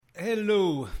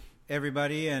Hello,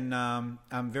 everybody, and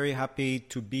I'm very happy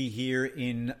to be here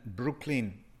in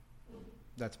Brooklyn.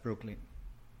 That's Brooklyn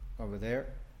over there.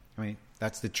 I mean,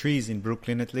 that's the trees in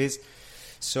Brooklyn, at least.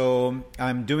 So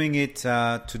I'm doing it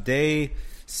today,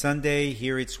 Sunday.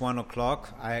 Here it's 1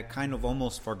 o'clock. I kind of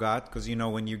almost forgot because, you know,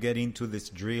 when you get into this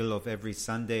drill of every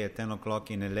Sunday at 10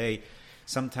 o'clock in LA,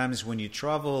 sometimes when you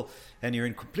travel and you're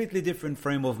in completely different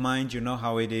frame of mind, you know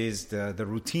how it is. The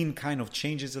routine kind of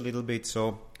changes a little bit.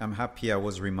 So I'm happy I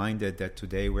was reminded that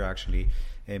today we're actually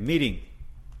meeting.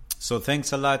 So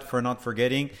thanks a lot for not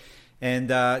forgetting. And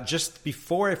just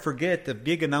before I forget, a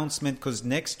big announcement, because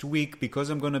next week, because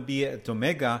I'm going to be at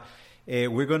Omega,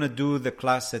 we're going to do the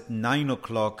class at 9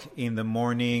 o'clock in the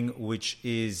morning, which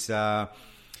is, what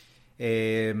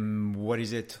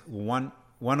is it, 1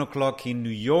 o'clock in New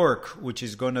York, which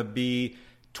is going to be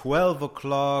 12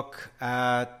 o'clock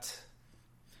at...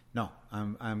 No,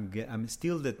 I'm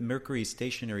still at Mercury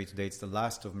Stationery today. It's the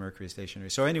last of Mercury Stationery.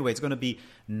 So anyway, it's going to be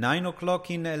 9 o'clock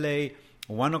in LA,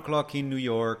 1 o'clock in New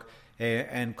York,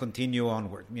 and continue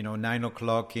onward. You know, 9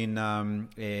 o'clock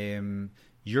in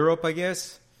Europe, I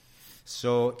guess.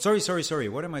 So, sorry.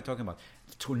 What am I talking about?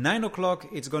 To 9 o'clock,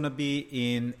 it's going to be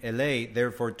in LA.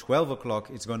 Therefore, 12 o'clock,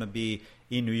 it's going to be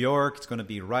in New York. It's going to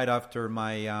be right after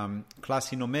my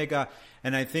class in Omega.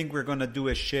 And I think we're going to do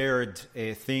a shared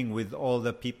thing with all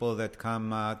the people that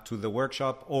come to the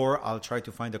workshop, or I'll try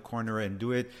to find a corner and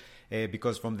do it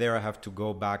because from there I have to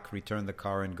go back, return the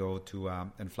car, and go to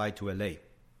and fly to LA.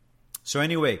 So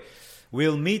anyway,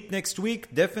 we'll meet next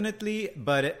week, definitely,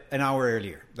 but an hour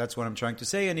earlier. That's what I'm trying to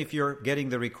say. And if you're getting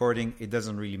the recording, it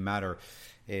doesn't really matter.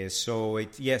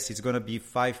 Yes, it's going to be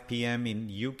 5 p.m. in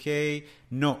UK.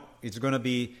 No, it's going to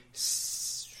be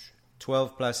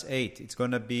 12 plus 8. It's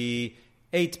going to be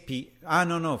 8 p.m.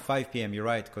 No, 5 p.m. You're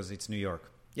right, because it's New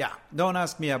York. Yeah, don't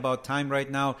ask me about time right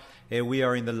now. We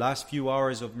are in the last few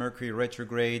hours of Mercury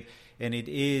retrograde, and it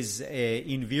is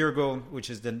in Virgo, which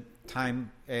is the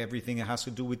time, everything has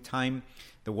to do with time.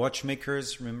 The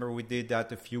watchmakers, remember we did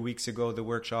that a few weeks ago, the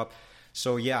workshop.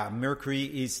 So yeah, Mercury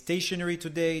is stationary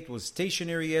today. It was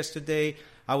stationary yesterday.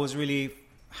 I was really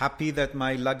happy that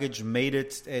my luggage made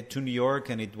it to New York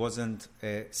and it wasn't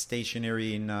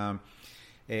stationary in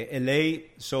LA.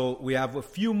 So we have a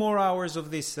few more hours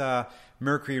of this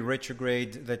Mercury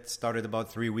retrograde that started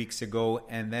about 3 weeks ago,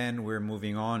 and then we're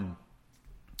moving on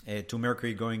to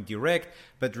Mercury going direct.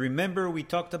 But remember, we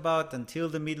talked about until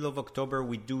the middle of October,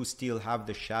 we do still have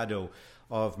the shadow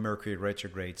of Mercury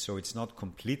retrograde. So it's not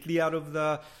completely out of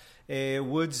the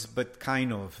woods, but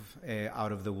kind of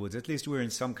out of the woods. At least we're in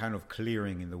some kind of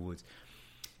clearing in the woods.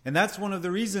 And that's one of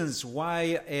the reasons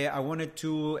why I wanted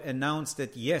to announce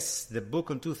that, yes, the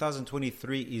book on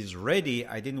 2023 is ready.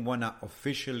 I didn't want to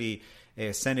officially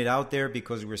send it out there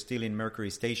because we're still in Mercury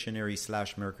stationary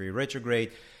 / Mercury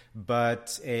retrograde.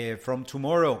 But from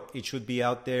tomorrow, it should be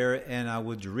out there, and I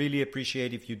would really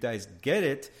appreciate if you guys get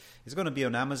it. It's going to be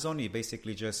on Amazon. You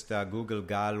basically just Google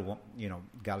Gal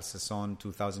Sasson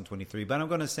 2023. But I'm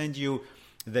going to send you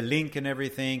the link and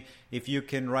everything. If you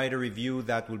can write a review,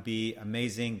 that would be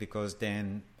amazing because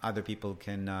then other people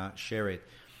can share it.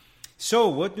 So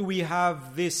what do we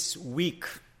have this week?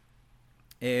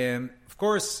 Of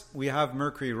course, we have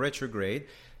Mercury retrograde.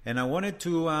 And I wanted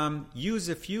to use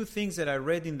a few things that I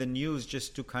read in the news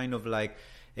just to kind of like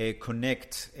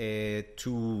connect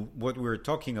to what we're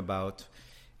talking about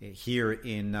here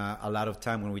in a lot of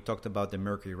time when we talked about the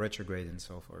Mercury retrograde and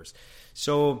so forth.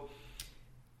 So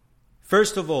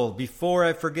first of all, before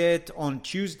I forget, on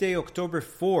Tuesday, October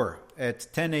 4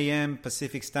 at 10 a.m.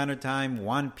 Pacific Standard Time,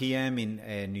 1 p.m.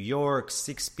 in New York,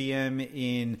 6 p.m.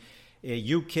 in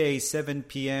UK, 7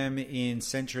 p.m. in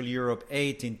Central Europe,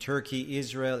 8 in Turkey,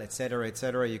 Israel, etc.,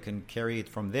 etc. You can carry it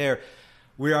from there.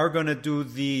 We are going to do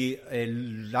the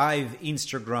live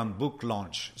Instagram book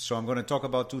launch. So I'm going to talk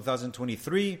about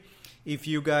 2023. If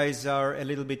you guys are a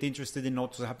little bit interested in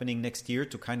what's happening next year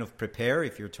to kind of prepare,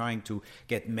 if you're trying to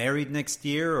get married next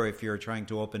year or if you're trying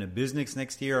to open a business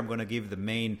next year, I'm going to give the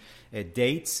main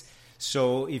dates.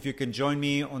 So if you can join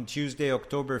me on Tuesday,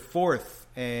 October 4th,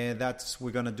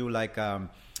 we're going to do like a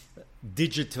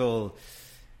digital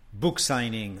book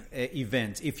signing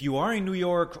event. If you are in New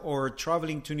York or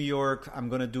traveling to New York, I'm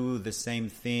going to do the same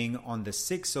thing on the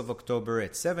 6th of October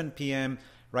at 7 p.m.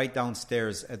 right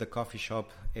downstairs at the coffee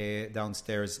shop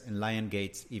downstairs in Lion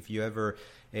Gate. If you ever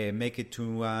make it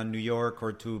to New York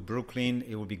or to Brooklyn,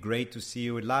 it would be great to see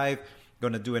you live.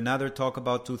 Going to do another talk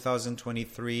about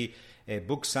 2023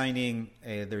 book signing.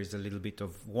 There is a little bit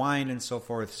of wine and so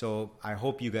forth. So I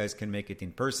hope you guys can make it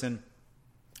in person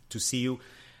to see you.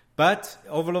 But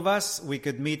all of us, we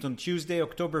could meet on Tuesday,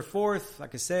 October 4th,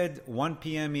 like I said, 1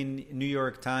 p.m. in New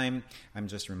York time. I'm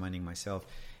just reminding myself,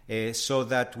 so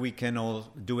that we can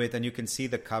all do it, and you can see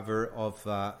the cover of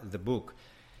the book.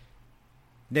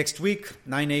 Next week,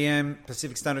 9 a.m.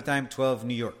 Pacific Standard Time, 12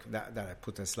 New York. That I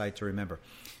put a slide to remember.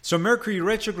 So Mercury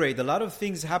retrograde, a lot of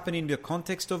things happen in the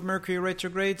context of Mercury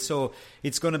retrograde. So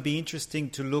it's going to be interesting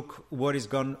to look what is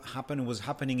going to happen, was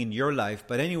happening in your life.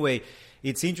 But anyway,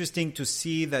 it's interesting to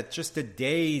see that just the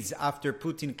days after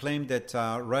Putin claimed that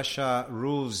Russia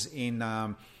rules in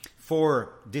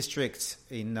 4 districts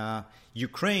in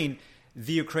Ukraine,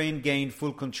 the Ukraine gained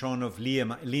full control of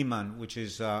Liman, which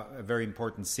is a very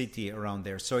important city around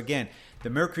there. So again, the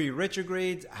Mercury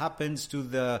retrograde happens to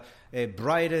the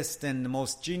brightest and the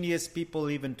most genius people,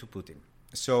 even to Putin.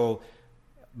 So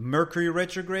Mercury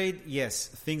retrograde, yes,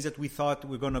 things that we thought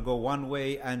were going to go one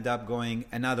way end up going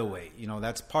another way.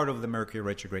 That's part of the Mercury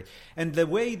retrograde. And the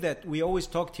way that we always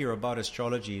talked here about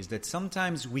astrology is that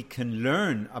sometimes we can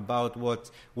learn about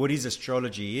what is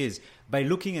astrology is by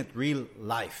looking at real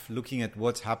life, looking at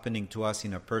what's happening to us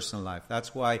in our personal life.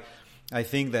 That's why I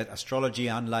think that astrology,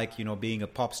 unlike, being a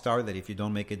pop star, that if you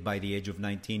don't make it by the age of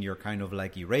 19, you're kind of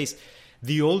like erased.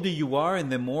 The older you are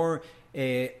and the more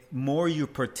you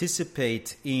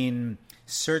participate in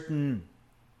certain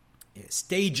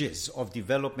stages of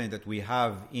development that we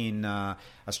have in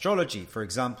astrology. For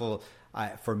example,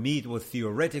 for me, it was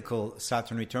theoretical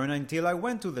Saturn return until I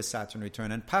went to the Saturn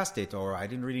return and passed it. Or I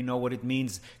didn't really know what it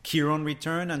means, Chiron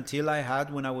return, until I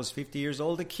had, when I was 50 years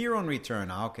old, a Chiron return.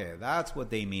 Okay, that's what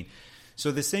they mean. So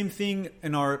the same thing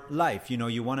in our life.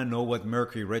 You want to know what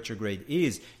Mercury retrograde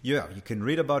is. Yeah, you can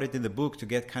read about it in the book to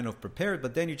get kind of prepared,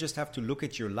 but then you just have to look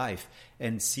at your life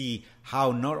and see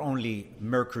how not only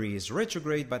Mercury is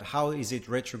retrograde, but how is it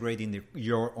retrograde in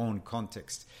your own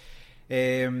context.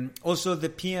 Also, the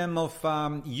PM of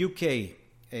UK,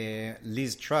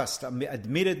 Liz Truss,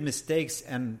 admitted mistakes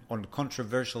and on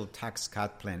controversial tax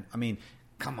cut plan. I mean,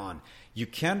 come on. You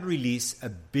can't release a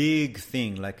big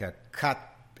thing like a cut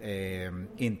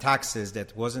in taxes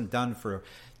that wasn't done for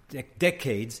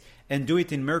decades and do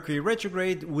it in Mercury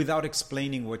retrograde without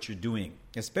explaining what you're doing.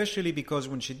 Especially because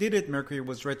when she did it, Mercury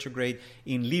was retrograde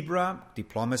in Libra,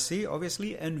 diplomacy,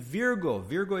 obviously, and Virgo.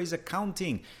 Virgo is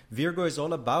accounting. Virgo is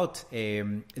all about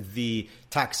the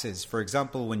taxes. For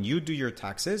example, when you do your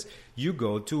taxes, you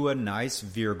go to a nice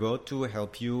Virgo to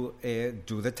help you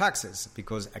do the taxes,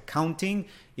 because accounting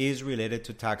is related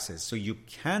to taxes. So you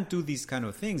can't do these kind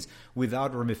of things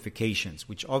without ramifications,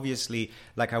 which obviously,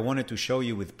 like I wanted to show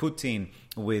you with Putin,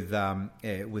 with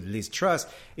Liz Truss,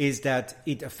 is that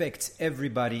it affects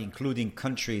everybody, including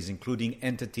countries, including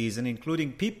entities, and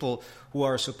including people who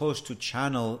are supposed to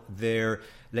channel their,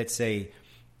 let's say,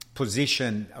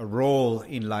 position, a role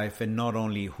in life, and not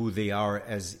only who they are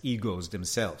as egos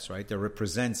themselves, right? They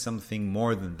represent something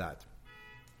more than that.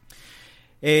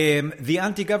 The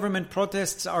anti-government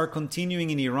protests are continuing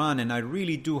in Iran, and I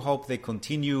really do hope they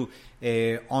continue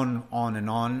on and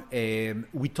on.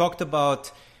 We talked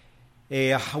about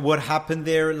what happened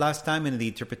there last time in the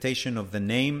interpretation of the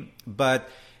name, but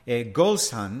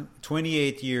Golsan,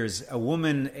 28 years, a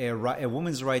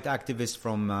woman's right activist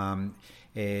from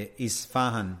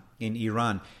Isfahan in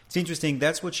Iran. It's interesting.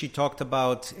 That's what she talked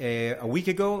about a week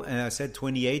ago, and I said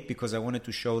 28 because I wanted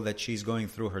to show that she's going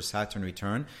through her Saturn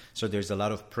return. So there's a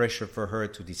lot of pressure for her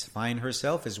to define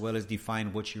herself as well as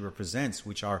define what she represents,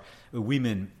 which are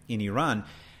women in Iran.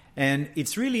 And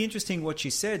it's really interesting what she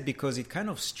said, because it kind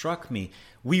of struck me.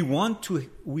 We want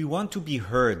to be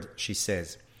heard, she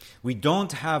says. We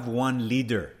don't have one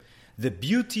leader. The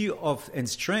beauty of and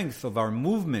strength of our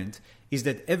movement is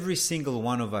that every single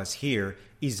one of us here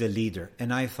is a leader.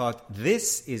 And I thought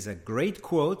this is a great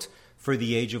quote for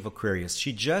the age of Aquarius.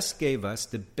 She just gave us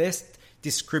the best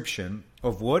description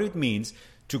of what it means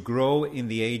to grow in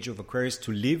the age of Aquarius,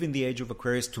 to live in the age of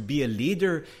Aquarius, to be a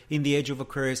leader in the age of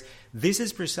Aquarius. This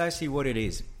is precisely what it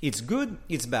is. It's good,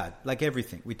 it's bad, like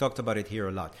everything. We talked about it here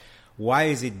a lot. Why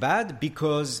is it bad?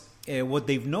 Because what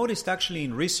they've noticed actually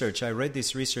in research, I read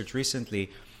this research recently,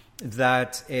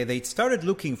 that they started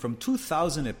looking from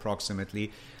 2000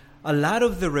 approximately, a lot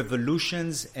of the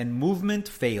revolutions and movement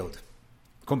failed.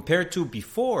 Compared to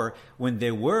before, when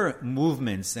there were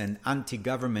movements and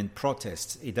anti-government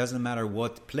protests, it doesn't matter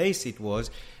what place it was,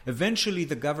 eventually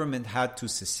the government had to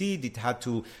secede, it had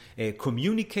to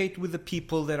communicate with the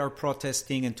people that are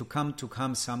protesting and to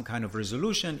come some kind of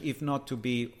resolution, if not to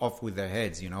be off with their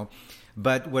heads,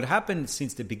 But what happened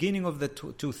since the beginning of the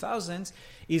 2000s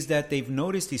is that they've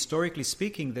noticed, historically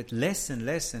speaking, that less and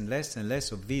less and less and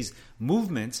less of these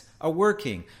movements are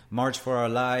working. March for Our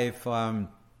Life,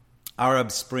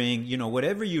 Arab Spring,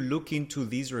 whatever you look into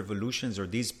these revolutions or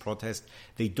these protests,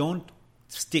 they don't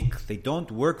stick. They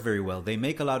don't work very well. They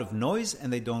make a lot of noise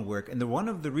and they don't work. And one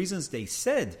of the reasons they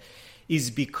said is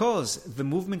because the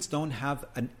movements don't have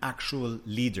an actual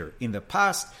leader. In the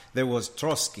past, there was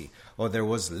Trotsky, or there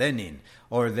was Lenin,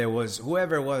 or there was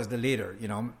whoever was the leader,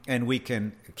 and we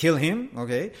can kill him,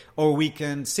 okay? Or we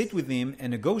can sit with him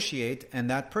and negotiate, and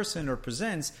that person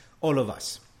represents all of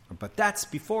us. But that's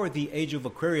before the age of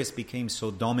Aquarius became so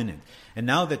dominant. And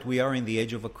now that we are in the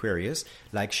age of Aquarius,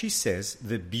 like she says,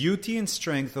 the beauty and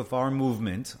strength of our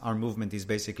movement is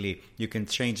basically, you can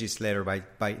change this letter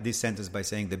by this sentence by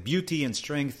saying the beauty and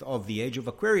strength of the age of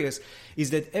Aquarius is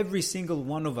that every single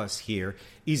one of us here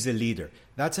is a leader.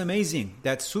 That's amazing.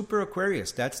 That's super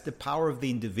Aquarius. That's the power of the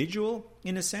individual,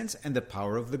 in a sense, and the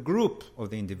power of the group of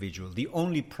the individual. The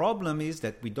only problem is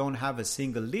that we don't have a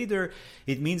single leader.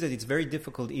 It means that it's very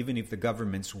difficult, even if the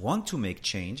governments want to make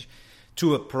change,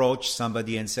 to approach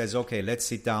somebody and says, okay, let's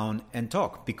sit down and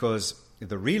talk, because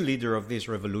the real leader of this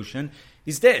revolution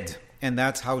is dead. And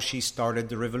that's how she started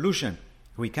the revolution.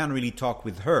 We can't really talk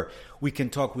with her. We can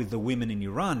talk with the women in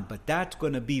Iran, but that's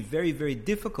going to be very, very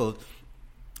difficult,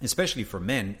 especially for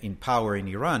men in power in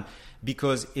Iran,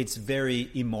 because it's very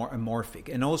amorphic.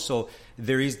 And also,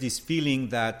 there is this feeling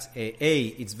that,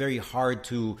 it's very hard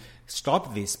to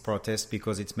stop this protest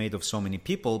because it's made of so many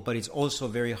people, but it's also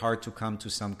very hard to come to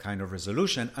some kind of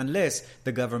resolution unless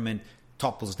the government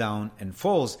topples down and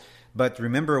falls. But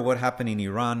remember what happened in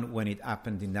Iran when it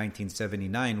happened in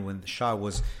 1979, when the Shah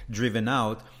was driven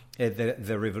out.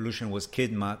 The revolution was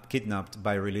kidnapped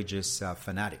by religious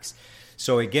fanatics.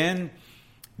 So again,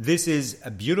 this is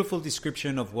a beautiful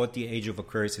description of what the age of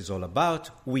Aquarius is all about.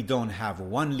 We don't have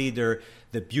one leader.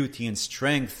 The beauty and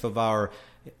strength of our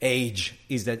age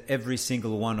is that every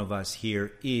single one of us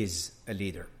here is a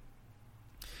leader.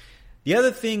 The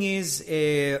other thing is,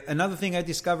 another thing I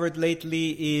discovered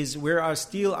lately is we are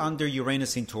still under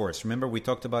Uranus in Taurus. Remember, we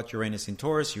talked about Uranus in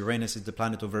Taurus. Uranus is the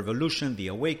planet of revolution, the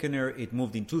awakener. It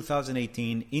moved in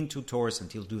 2018 into Taurus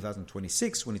until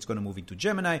 2026, when it's going to move into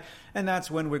Gemini. And that's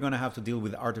when we're going to have to deal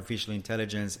with artificial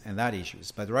intelligence and that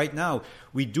issues. But right now,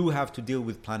 we do have to deal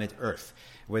with planet Earth.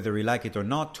 Whether we like it or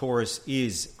not, Taurus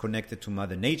is connected to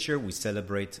Mother Nature. We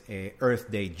celebrate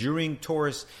Earth Day during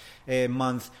Taurus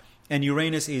month. And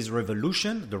Uranus is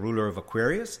revolution, the ruler of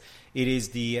Aquarius. It is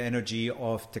the energy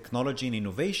of technology and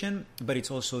innovation, but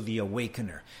it's also the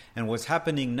awakener. And what's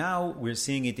happening now, we're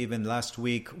seeing it even last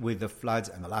week with the floods,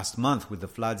 and the last month with the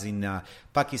floods in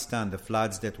Pakistan, the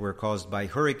floods that were caused by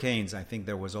hurricanes. I think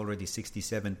there was already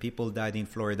 67 people died in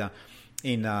Florida.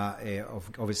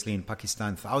 Obviously in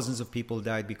Pakistan, thousands of people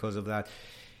died because of that.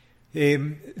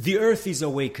 The earth is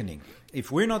awakening. If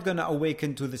we're not going to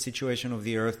awaken to the situation of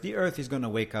the earth is going to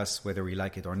wake us whether we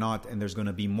like it or not, and there's going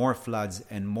to be more floods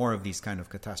and more of these kind of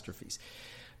catastrophes.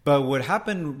 But what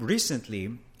happened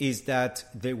recently is that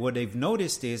what they've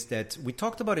noticed is that we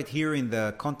talked about it here in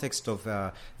the context of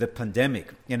the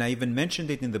pandemic, and I even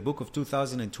mentioned it in the book of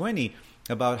 2020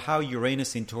 about how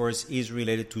Uranus in Taurus is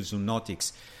related to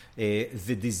zoonotics.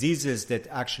 The diseases that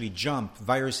actually jump,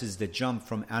 viruses that jump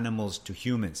from animals to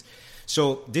humans.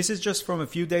 So this is just from a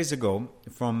few days ago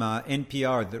from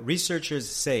NPR. The researchers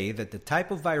say that the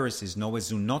type of viruses known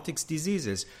as zoonotic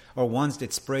diseases, or ones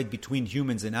that spread between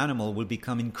humans and animals, will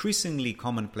become increasingly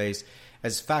commonplace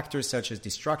as factors such as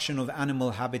destruction of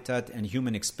animal habitat and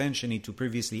human expansion into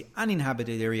previously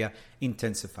uninhabited area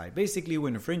intensify. Basically, we're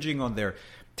infringing on their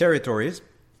territories.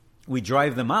 We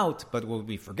drive them out, but what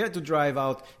we forget to drive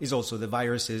out is also the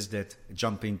viruses that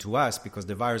jump into us, because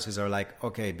the viruses are like,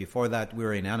 okay, before that we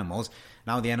were in animals.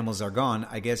 Now the animals are gone.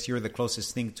 I guess you're the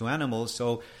closest thing to animals,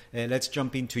 so let's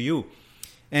jump into you.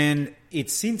 And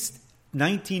it's since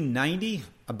 1990,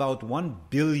 about 1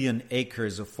 billion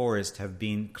acres of forest have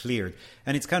been cleared.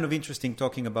 And it's kind of interesting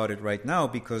talking about it right now,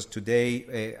 because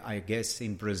today, I guess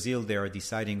in Brazil, they are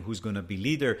deciding who's going to be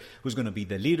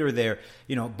the leader there.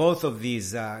 You know, both of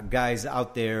these guys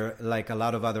out there, like a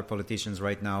lot of other politicians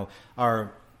right now,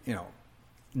 are,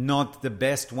 not the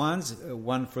best ones.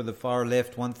 One for the far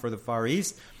left, one for the far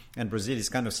east. And Brazil is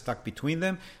kind of stuck between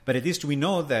them. But at least we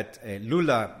know that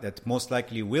Lula, that most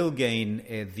likely will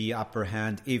gain the upper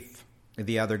hand if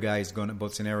the other guy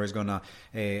Bolsonaro is going to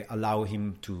allow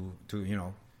him to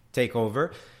take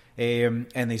over.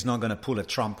 And he's not going to pull a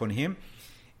Trump on him.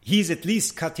 He's at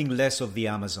least cutting less of the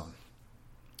Amazon.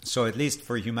 So at least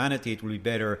for humanity, it will be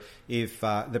better if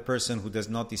the person who does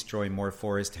not destroy more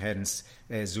forest, hence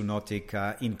zoonotic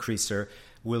increaser,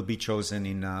 will be chosen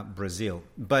in Brazil.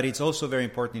 But it's also very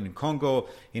important in Congo,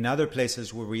 in other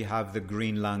places where we have the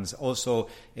green lungs. Also,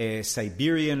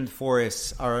 Siberian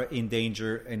forests are in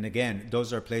danger. And again,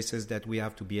 those are places that we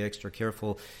have to be extra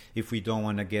careful if we don't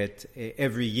want to get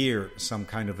every year some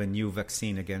kind of a new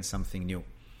vaccine against something new.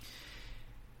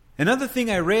 Another thing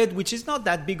I read, which is not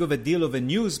that big of a deal of a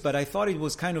news, but I thought it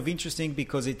was kind of interesting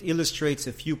because it illustrates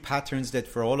a few patterns that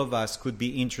for all of us could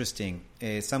be interesting.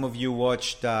 Some of you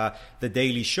watched The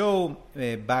Daily Show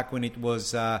back when it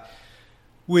was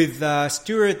with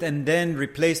Stewart, and then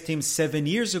replaced him 7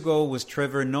 years ago was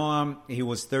Trevor Noah. He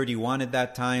was 31 at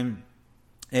that time.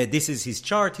 This is his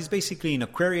chart. He's basically in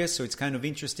Aquarius, so it's kind of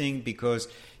interesting because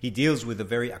he deals with a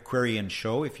very Aquarian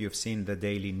show, if you've seen The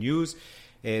Daily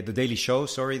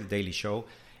Show.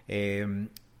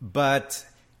 But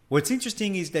what's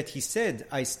interesting is that he said,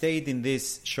 I stayed in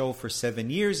this show for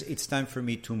 7 years. It's time for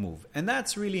me to move. And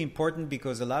that's really important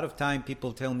because a lot of time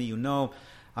people tell me,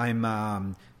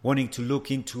 I'm wanting to look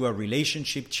into a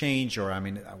relationship change, or I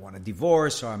want a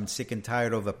divorce, or I'm sick and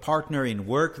tired of a partner in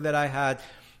work that I had.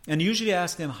 And usually I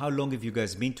ask them, how long have you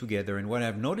guys been together? And what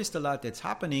I've noticed a lot that's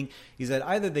happening is that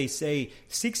either they say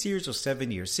 6 years or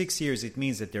 7 years. 6 years, it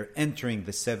means that they're entering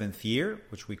the 7th year,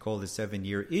 which we call the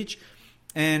 7-year itch.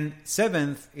 And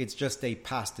 7th, it's just they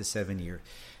passed the 7 year.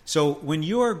 So when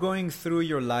you are going through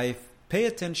your life, pay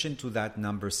attention to that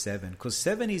number 7, because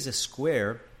 7 is a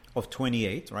square of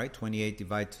 28, right? 28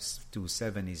 divided to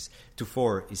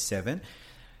 4 is 7.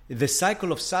 The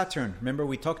cycle of Saturn, remember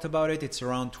we talked about it, it's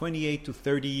around 28 to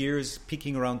 30 years,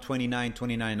 peaking around 29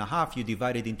 and a half. You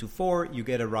divide it into 4, you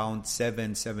get around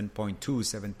 7, 7.2,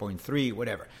 7.3,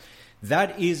 whatever.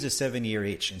 That is the 7-year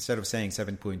itch. Instead of saying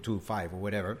 7.25 or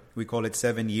whatever, we call it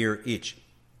 7-year itch.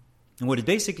 And what it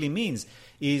basically means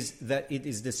is that it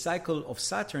is the cycle of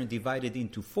Saturn divided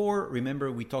into 4.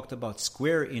 Remember, we talked about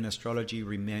square in astrology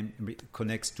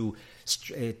connects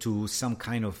to some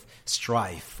kind of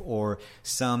strife or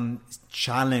some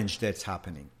challenge that's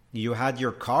happening. You had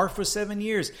your car for 7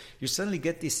 years. You suddenly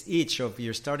get this itch of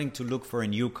you're starting to look for a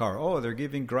new car. Oh, they're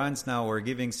giving grants now or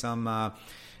giving some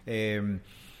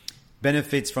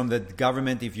benefits from the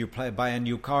government if you buy a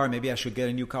new car. Maybe I should get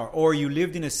a new car. Or you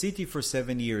lived in a city for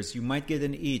 7 years. You might get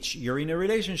an itch. You're in a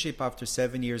relationship after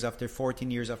 7 years, after 14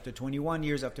 years, after 21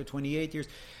 years, after 28 years.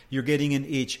 You're getting an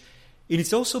itch. And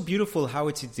it's also beautiful how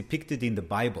it's depicted in the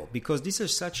Bible, because this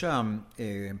is such an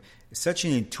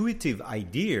intuitive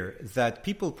idea that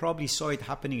people probably saw it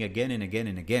happening again and again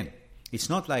and again. It's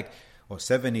not like,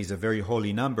 7 is a very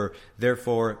holy number,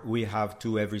 therefore we have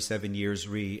to every 7 years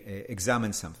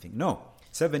re-examine something. No,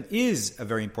 7 is a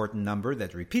very important number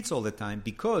that repeats all the time,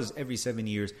 because every 7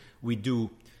 years we do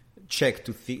check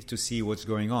to see what's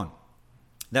going on.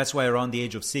 That's why around the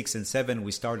age of 6 and 7,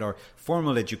 we start our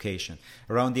formal education.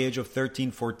 Around the age of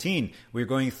 13, 14, we're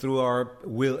going through our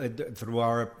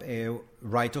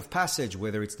rite of passage,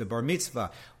 whether it's the bar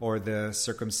mitzvah or the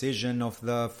circumcision of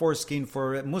the foreskin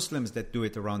for Muslims that do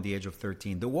it around the age of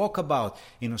 13. The walkabout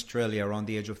in Australia around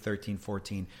the age of 13,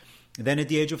 14. Then at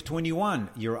the age of 21,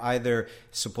 you're either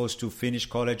supposed to finish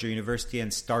college or university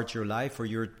and start your life, or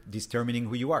you're determining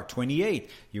who you are. 28,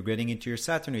 you're getting into your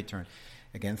Saturn return.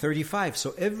 Again, 35.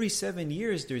 So every 7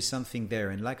 years, there is something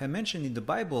there. And like I mentioned in the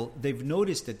Bible, they've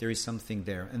noticed that there is something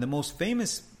there. And the most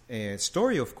famous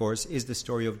story, of course, is the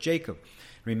story of Jacob.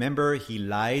 Remember, he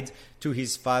lied to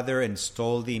his father and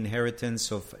stole the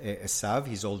inheritance of Esav,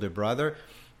 his older brother.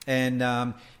 And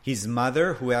his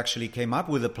mother, who actually came up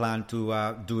with a plan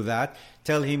to do that,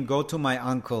 tell him, go to my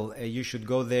uncle. You should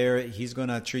go there. He's going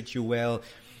to treat you well.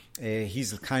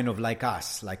 He's kind of like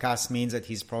us. Like us means that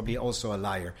he's probably also a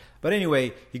liar. But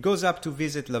anyway, he goes up to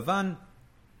visit Lavan,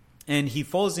 and he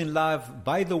falls in love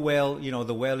by the well.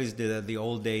 The well is the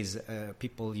old days.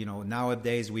 People,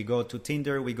 nowadays we go to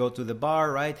Tinder, we go to the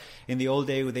bar, right? In the old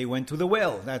day, they went to the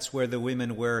well. That's where the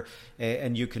women were,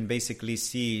 and you can basically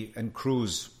see and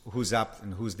cruise who's up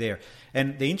and who's there.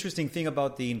 And the interesting thing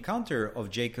about the encounter of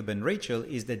Jacob and Rachel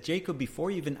is that Jacob, before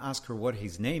he even asks her what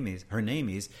her name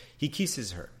is, he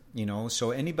kisses her.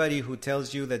 So anybody who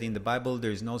tells you that in the Bible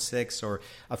there is no sex or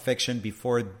affection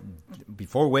before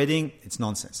wedding, it's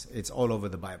nonsense. It's all over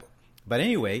the Bible. But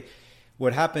anyway,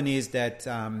 what happened is that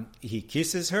he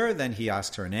kisses her, then he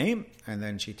asks her name, and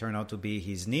then she turned out to be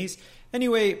his niece.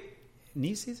 Anyway,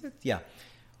 niece, is it? Yeah.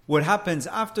 What happens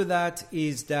after that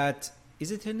is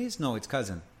it her niece? No, it's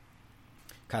cousin.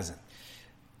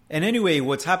 And anyway,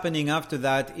 what's happening after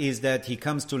that is that he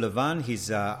comes to Lavan,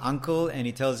 his uncle, and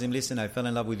he tells him, listen, I fell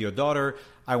in love with your daughter.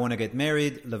 I want to get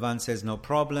married. Lavan says, no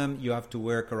problem. You have to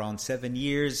work around 7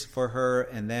 years for her,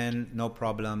 and then no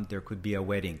problem. There could be a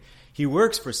wedding. He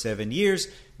works for 7 years.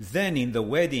 Then in the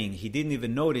wedding, he didn't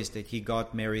even notice that he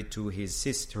got married to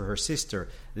her sister,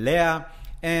 Leah.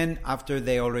 And after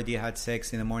they already had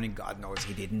sex in the morning, God knows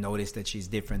he didn't notice that she's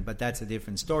different. But that's a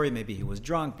different story. Maybe he was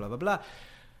drunk, blah, blah, blah.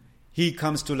 He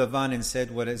comes to Lavan and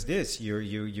said, what is this?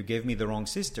 You gave me the wrong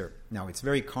sister. Now, it's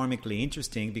very karmically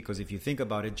interesting because if you think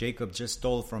about it, Jacob just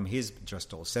stole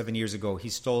 7 years ago, he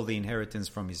stole the inheritance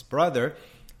from his brother,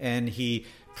 and he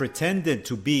pretended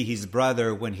to be his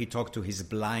brother when he talked to his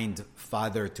blind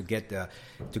father to get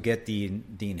the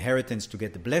inheritance, to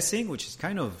get the blessing, which is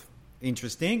kind of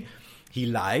interesting. He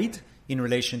lied in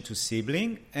relation to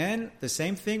sibling, and the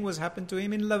same thing was happened to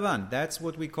him in Lavan. That's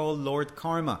what we call Lord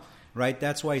Karma. Right?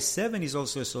 That's why 7 is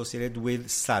also associated with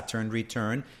Saturn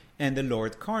return and the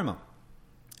Lord Karma.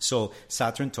 So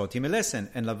Saturn taught him a lesson.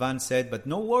 And Lavan said, but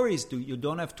no worries, you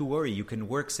don't have to worry. You can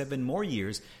work 7 more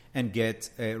years and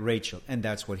get Rachel. And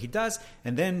that's what he does.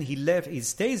 And then he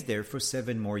stays there for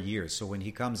 7 more years. So when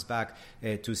he comes back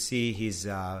to see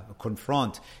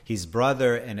confront his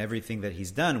brother and everything that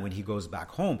he's done, when he goes back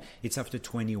home, it's after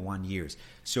 21 years.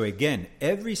 So again,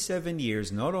 every 7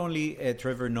 years, not only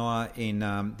Trevor Noah in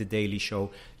The Daily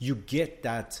Show, you get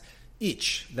that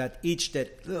itch that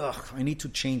I need to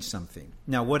change something.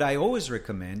 Now, what I always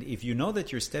recommend, if you know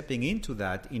that you're stepping into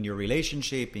that in your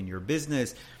relationship, in your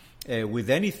business, with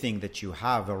anything that you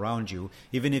have around you,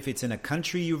 even if it's in a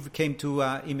country you've came to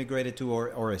immigrated to,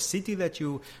 or a city that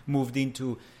you moved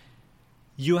into,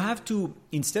 you have to,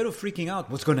 instead of freaking out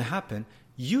what's going to happen,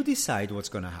 you decide what's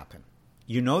going to happen.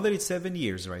 You know that it's 7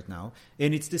 years right now,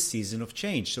 and it's the season of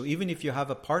change. So even if you have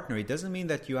a partner, it doesn't mean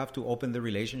that you have to open the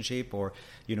relationship or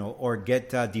get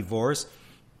divorced.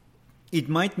 It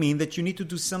might mean that you need to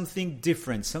do something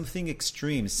different, something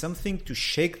extreme, something to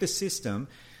shake the system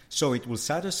so it will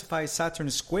satisfy Saturn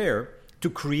square to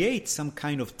create some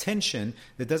kind of tension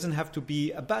that doesn't have to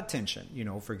be a bad tension.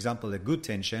 For example, a good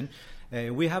tension.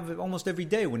 We have it almost every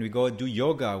day when we go do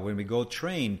yoga, when we go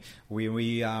train, when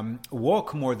we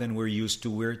walk more than we're used to.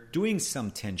 We're doing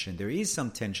some tension. There is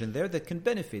some tension there that can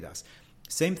benefit us.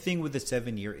 Same thing with the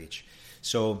 7-year itch.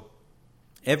 So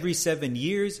every 7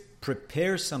 years,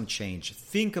 prepare some change.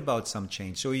 Think about some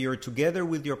change. So you're together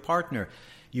with your partner.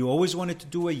 You always wanted to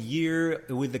do a year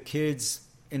with the kids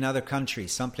in another country,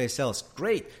 someplace else.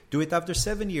 Great. Do it after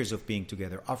 7 years of being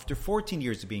together, after 14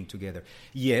 years of being together.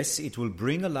 Yes, it will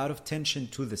bring a lot of tension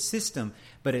to the system,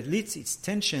 but at least it's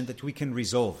tension that we can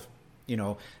resolve.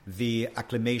 The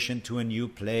acclimation to a new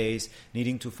place,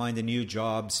 needing to find a new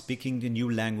job, speaking the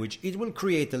new language. It will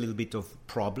create a little bit of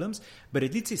problems, but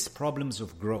at least it's problems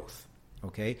of growth.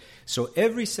 Okay? So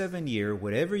every 7 year,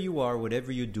 whatever you are,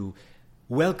 whatever you do,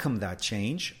 welcome that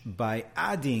change by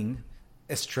adding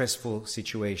a stressful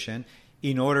situation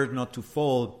in order not to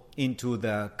fall into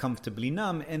the comfortably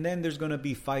numb, and then there's going to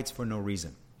be fights for no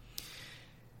reason.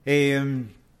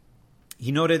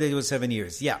 He noted that it was 7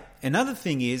 years. Yeah. Another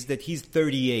thing is that he's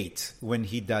 38 when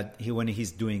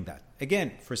he's doing that.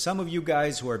 Again, for some of you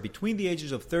guys who are between the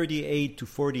ages of 38 to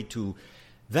 42,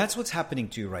 that's what's happening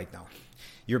to you right now.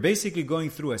 You're basically going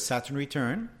through a Saturn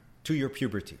return to your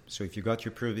puberty. So if you got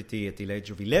your puberty at the age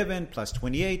of 11 plus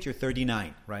 28, you're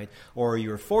 39, right? Or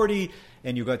you're 40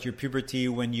 and you got your puberty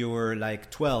when you were like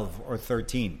 12 or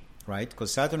 13, right?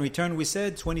 Because Saturn return, we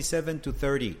said 27 to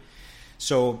 30.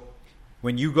 So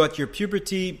when you got your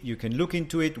puberty, you can look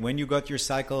into it. When you got your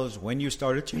cycles, when you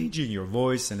started changing your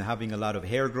voice and having a lot of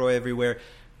hair grow everywhere,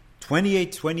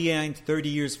 28, 29, 30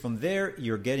 years from there,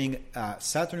 you're getting a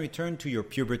Saturn return to your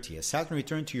puberty, a Saturn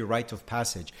return to your rite of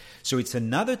passage. So it's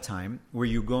another time where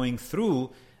you're going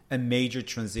through a major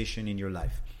transition in your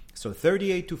life. So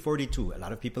 38 to 42, a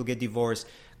lot of people get divorced.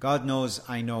 God knows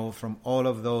I know from all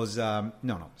of those.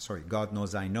 God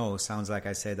knows I know. Sounds like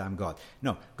I said I'm God.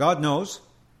 No, God knows.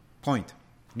 Point.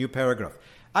 New paragraph.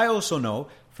 I also know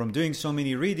from doing so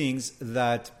many readings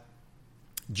that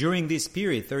during this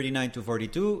period, 39 to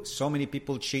 42, so many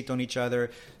people cheat on each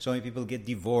other. So many people get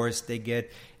divorced. They get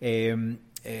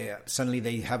suddenly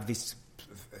they have this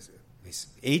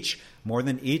itch, more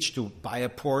than itch, to buy a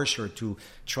Porsche or to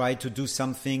try to do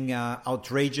something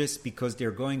outrageous because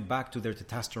they're going back to their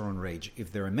testosterone rage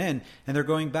if they're a man, and they're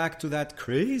going back to that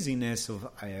craziness of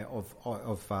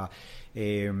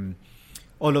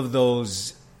all of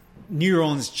those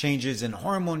neurons changes and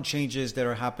hormone changes that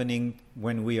are happening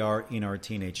when we are in our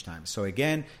teenage time. So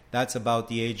again, that's about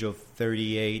the age of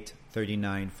 38,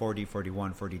 39, 40,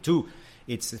 41, 42.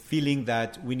 It's a feeling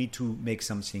that we need to make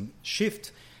something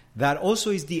shift. That also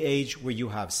is the age where you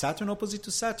have Saturn opposite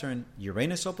to Saturn,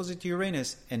 Uranus opposite to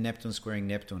Uranus, and Neptune squaring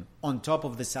Neptune on top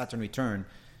of the Saturn return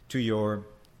to your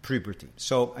puberty.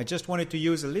 So I just wanted to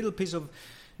use a little piece of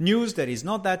news that is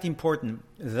not that important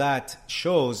that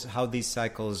shows how these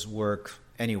cycles work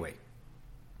anyway.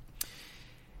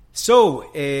 So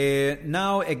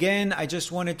now again, I just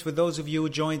wanted, for those of you who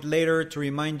joined later, to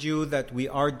remind you that we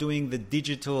are doing the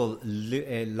digital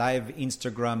live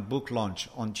Instagram book launch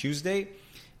on Tuesday.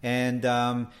 And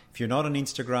if you're not on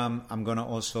Instagram, I'm going to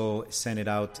also send it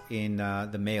out in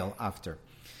the mail after.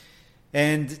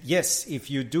 And yes, if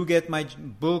you do get my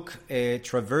book,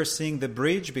 Traversing the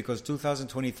Bridge, because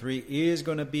 2023 is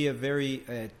going to be a very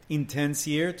intense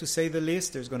year, to say the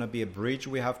least. There's going to be a bridge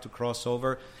we have to cross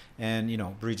over. And, you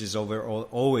know, bridges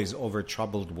always over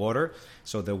troubled water.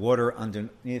 So the water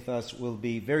underneath us will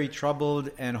be very troubled.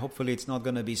 And hopefully it's not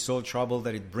going to be so troubled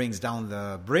that it brings down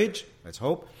the bridge. Let's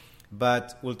hope.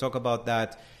 But we'll talk about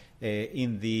that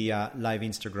in the live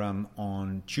Instagram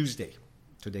on Tuesday.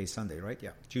 Today's Sunday, right?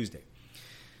 Yeah, Tuesday.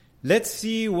 Let's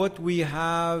see what we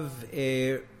have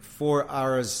for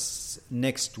ours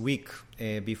next week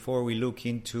before we look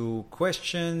into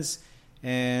questions.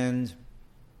 And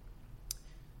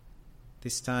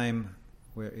this time,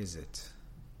 where is it?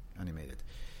 Animated.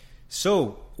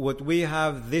 So what we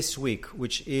have this week,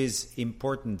 which is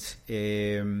important,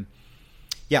 today,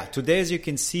 as you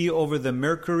can see over the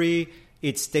Mercury,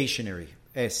 it's stationary.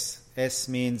 S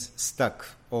means stuck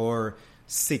or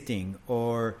sitting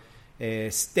or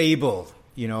stable,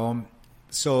 you know.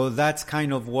 So that's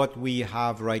kind of what we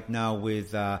have right now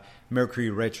with Mercury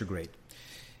retrograde.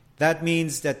 That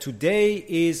means that today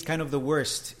is kind of the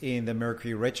worst in the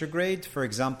Mercury retrograde. For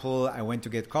example, I went to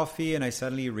get coffee and I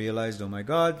suddenly realized, oh my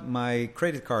God, my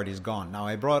credit card is gone. Now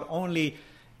I brought only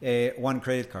one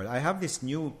credit card. I have this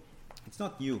new, it's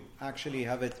not new, I actually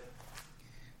have it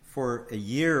for a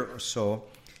year or so.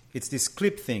 It's this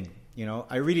clip thing, you know.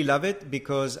 I really love it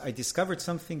because I discovered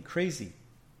something crazy.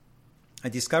 I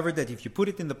discovered that if you put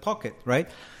it in the pocket, right,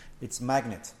 it's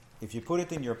magnet. If you put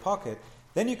it in your pocket,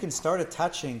 then you can start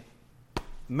attaching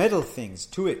metal things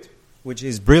to it, which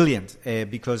is brilliant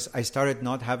because I started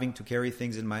not having to carry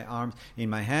things in my arms, in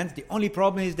my hands. The only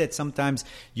problem is that sometimes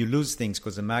you lose things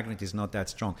because the magnet is not that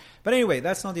strong. But anyway,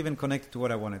 that's not even connected to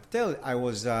what I wanted to tell. I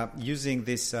was using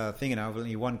this thing, and I have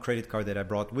only one credit card that I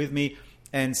brought with me,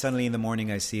 and suddenly in the morning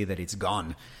I see that it's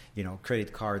gone. You know,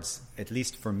 credit cards, at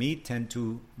least for me, tend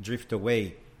to drift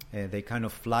away. They kind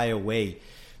of fly away.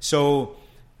 So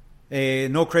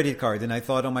no credit card. And I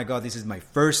thought, oh my God, this is my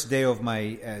first day of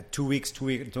my 2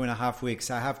 and a half weeks.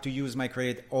 I have to use my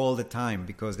credit all the time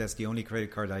because that's the only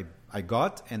credit card I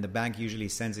got. And the bank usually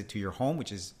sends it to your home,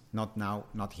 which is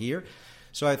not here.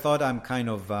 So I thought I'm kind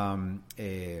of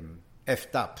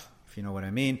effed up, if you know what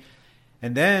I mean.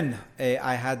 And then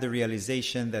I had the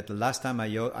realization that the last time I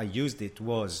used it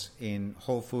was in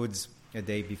Whole Foods a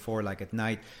day before, like at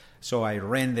night. So I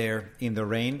ran there in the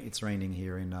rain. It's raining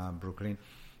here in Brooklyn.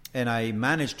 And I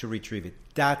managed to retrieve it.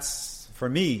 That's, for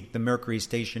me, the Mercury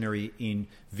stationary in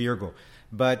Virgo.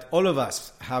 But all of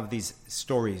us have these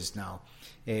stories now.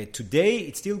 Today,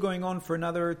 it's still going on for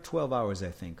another 12 hours, I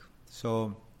think.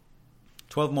 So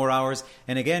 12 more hours.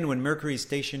 And again, when Mercury is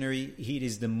stationary, it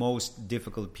is the most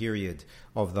difficult period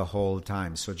of the whole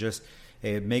time. So just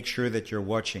make sure that you're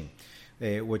watching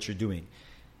what you're doing.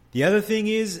 The other thing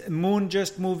is, Moon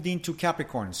just moved into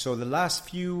Capricorn. So the last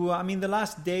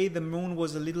day, the Moon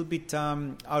was a little bit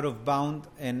out of bound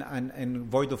and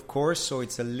void of course. So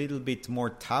it's a little bit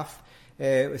more tough,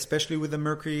 especially with the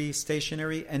Mercury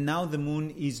stationary. And now the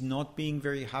Moon is not being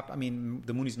very happy. I mean,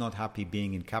 the Moon is not happy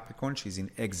being in Capricorn. She's in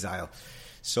exile.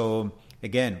 So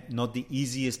again, not the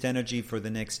easiest energy for the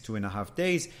next 2.5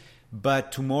 days.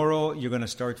 But tomorrow you're going to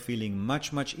start feeling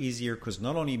much, much easier because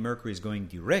not only Mercury is going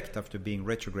direct after being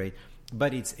retrograde,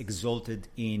 but it's exalted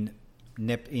in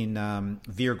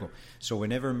Virgo. So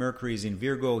whenever Mercury is in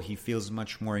Virgo, he feels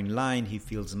much more in line, he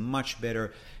feels much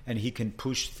better, and he can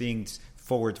push things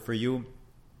forward for you.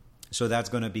 So that's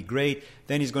going to be great.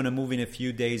 Then he's going to move in a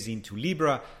few days into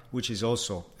Libra, which is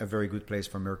also a very good place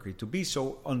for Mercury to be.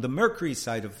 So on the Mercury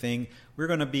side of thing, we're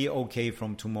going to be okay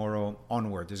from tomorrow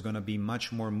onward. There's going to be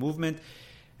much more movement.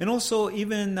 And also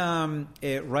even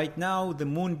right now, the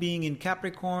Moon being in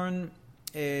Capricorn,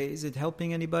 is it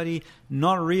helping anybody?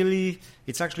 Not really.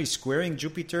 It's actually squaring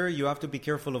Jupiter. You have to be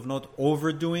careful of not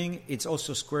overdoing. It's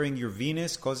also squaring your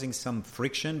Venus, causing some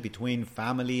friction between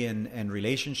family and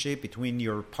relationship, between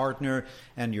your partner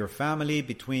and your family,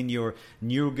 between your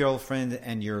new girlfriend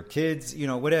and your kids, you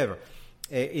know, whatever.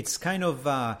 it's kind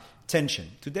of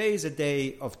tension. Today is a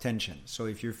day of tension. So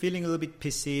if you're feeling a little bit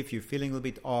pissy, if you're feeling a little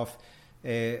bit off,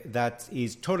 that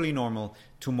is totally normal.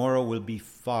 Tomorrow will be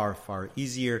far, far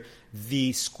easier.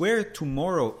 The square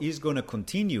tomorrow is going to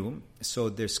continue. So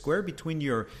the square between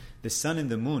the sun and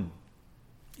the moon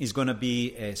is going to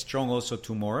be strong also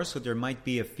tomorrow. So there might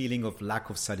be a feeling of lack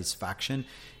of satisfaction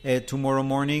tomorrow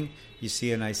morning. You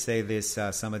see, and I say this,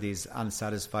 somebody is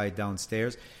unsatisfied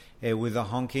downstairs with the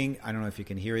honking. I don't know if you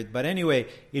can hear it. But anyway,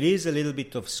 it is a little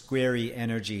bit of squarey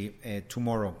energy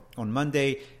tomorrow on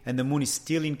Monday. And the moon is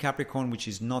still in Capricorn, which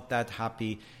is not that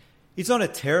happy. It's not a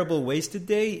terrible wasted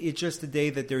day. It's just a day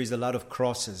that there is a lot of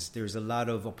crosses. There's a lot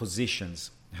of oppositions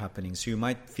happening. So you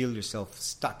might feel yourself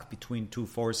stuck between two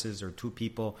forces or two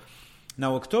people.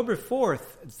 Now, October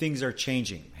 4th, things are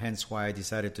changing. Hence why I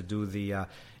decided to do the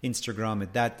Instagram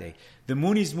at that day. The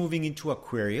moon is moving into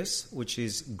Aquarius, which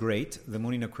is great. The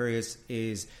moon in Aquarius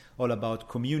is all about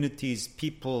communities,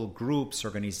 people, groups,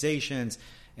 organizations,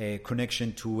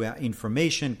 connection to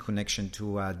information, connection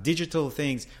to digital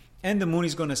things. And the moon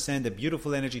is going to send a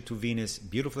beautiful energy to Venus,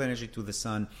 beautiful energy to the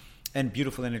sun, and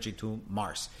beautiful energy to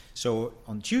Mars. So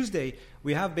on Tuesday,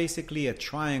 we have basically a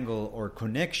triangle or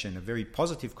connection, a very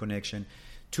positive connection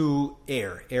to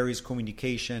air. Air is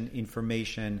communication,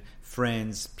 information,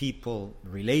 friends, people,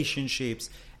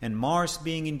 relationships. And Mars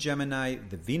being in Gemini,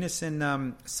 the Venus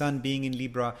and Sun being in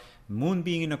Libra, Moon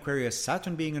being in Aquarius,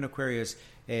 Saturn being in Aquarius,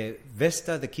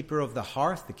 Vesta, the keeper of the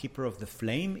hearth, the keeper of the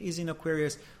flame, is in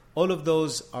Aquarius. All of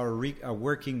those are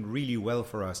working really well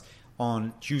for us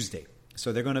on Tuesday.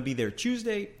 So they're going to be there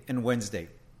Tuesday and Wednesday.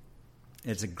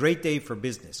 It's a great day for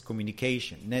business,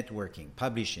 communication, networking,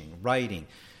 publishing, writing,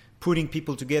 putting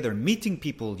people together, meeting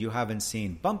people you haven't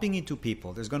seen, bumping into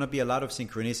people. There's going to be a lot of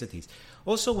synchronicities.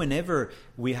 Also, whenever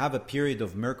we have a period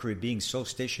of Mercury being so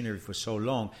stationary for so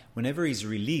long, whenever it's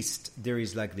released, there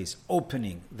is like this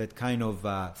opening that kind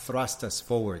of thrusts us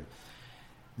forward.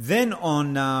 Then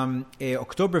on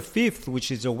October 5th,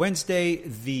 which is a Wednesday,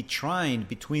 the trine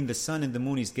between the sun and the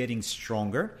moon is getting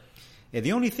stronger.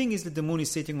 The only thing is that the moon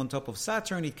is sitting on top of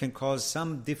Saturn. It can cause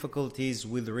some difficulties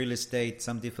with real estate,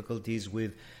 some difficulties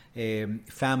with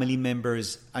family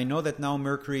members. I know that now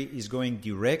Mercury is going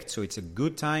direct, so it's a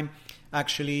good time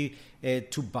actually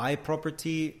to buy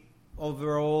property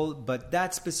overall. But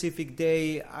that specific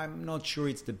day, I'm not sure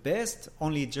it's the best,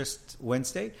 only just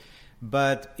Wednesday.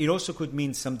 But it also could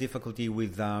mean some difficulty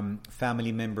with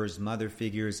family members, mother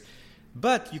figures.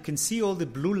 But you can see all the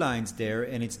blue lines there,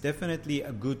 and it's definitely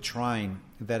a good trine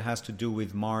that has to do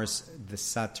with Mars, the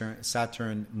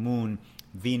Saturn, Moon,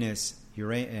 Venus,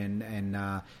 Uranus,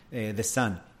 and the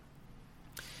Sun.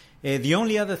 The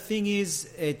only other thing is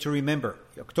to remember,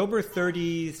 October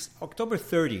 30,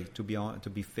 to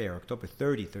be fair, October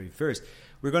 30, 31st,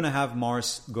 we're going to have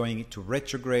Mars going into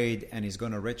retrograde, and is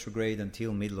going to retrograde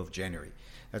until middle of January.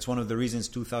 That's one of the reasons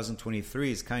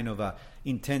 2023 is kind of an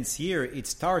intense year. It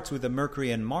starts with the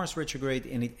Mercury and Mars retrograde,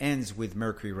 and it ends with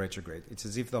Mercury retrograde. It's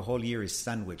as if the whole year is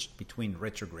sandwiched between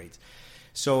retrogrades.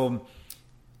 So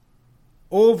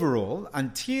overall,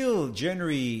 until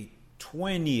January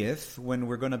 20th, when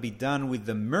we're going to be done with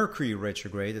the Mercury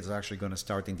retrograde, it's actually going to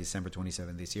start in December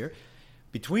 27th this year.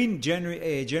 Between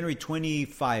January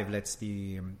 25, let's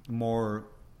be more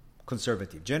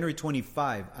conservative, January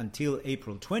 25 until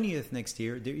April 20th next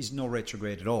year, there is no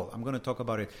retrograde at all. I'm going to talk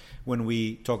about it when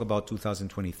we talk about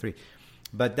 2023.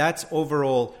 But that's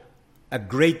overall a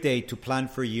great day to plan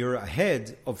for a year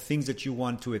ahead of things that you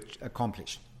want to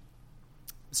accomplish.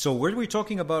 So what we're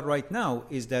talking about right now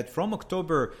is that from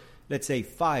October, let's say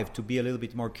 5, to be a little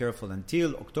bit more careful,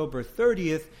 until October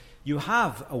 30th, you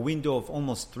have a window of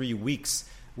almost 3 weeks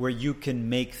where you can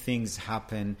make things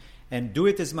happen and do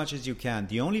it as much as you can.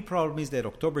 The only problem is that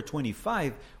October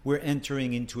 25, we're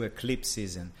entering into eclipse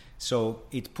season. So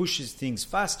it pushes things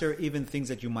faster, even things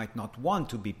that you might not want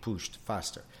to be pushed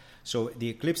faster. So the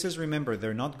eclipses, remember,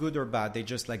 they're not good or bad. They're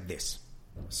just like this.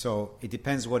 So it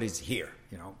depends what is here.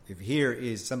 You know, if here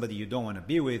is somebody you don't want to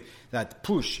be with, that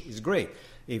push is great.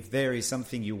 If there is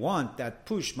something you want, that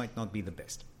push might not be the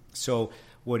best. So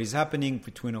what is happening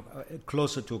between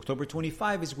closer to October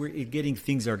 25 is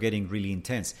things are getting really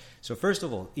intense. So first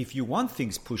of all, if you want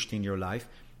things pushed in your life,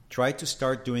 try to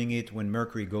start doing it when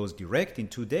Mercury goes direct in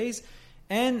 2 days,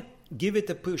 and give it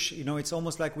a push. You know, it's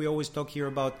almost like we always talk here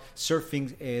about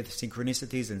surfing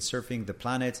synchronicities and surfing the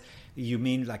planets. You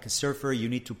mean like a surfer, you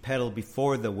need to pedal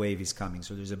before the wave is coming.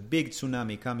 So there's a big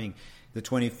tsunami coming the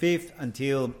 25th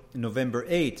until November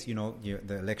 8th. You know,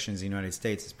 the elections in the United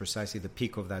States is precisely the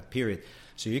peak of that period.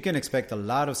 So you can expect a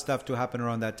lot of stuff to happen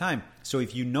around that time. So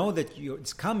if you know that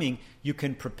it's coming, you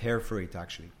can prepare for it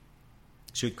actually.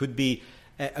 So it could be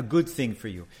a good thing for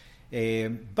you.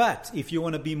 But if you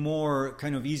want to be more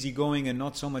kind of easygoing and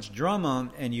not so much drama,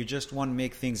 and you just want to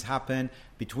make things happen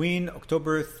between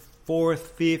October 4th,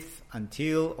 5th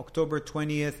until October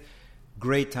 20th,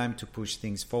 great time to push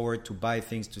things forward, to buy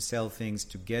things, to sell things,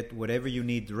 to get whatever you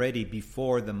need ready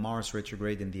before the Mars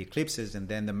retrograde and the eclipses, and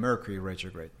then the Mercury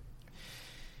retrograde.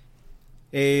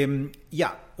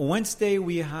 Wednesday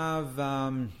we have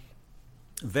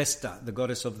Vesta, the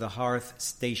goddess of the hearth,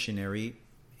 stationary.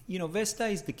 Vesta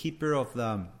is the keeper of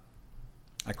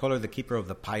I call her the keeper of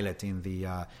the pilot in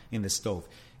the stove.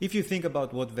 If you think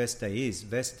about what Vesta is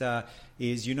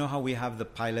how we have the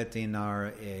pilot in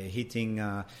our heating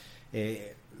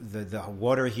the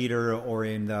water heater or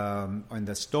in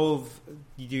the stove.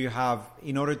 You have,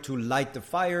 in order to light the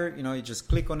fire, you just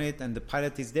click on it and the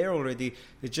pilot is there already.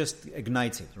 It just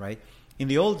ignites it, right? In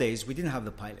the old days, we didn't have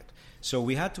the pilot. So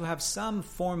we had to have some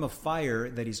form of fire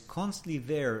that is constantly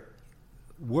there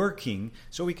working,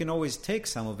 so we can always take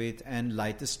some of it and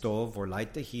light the stove or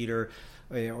light the heater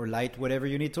or light whatever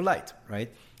you need to light,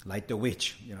 right? Light the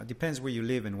witch. It depends where you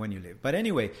live and when you live. But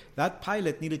anyway, that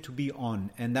pilot needed to be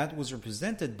on, and that was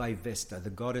represented by Vesta,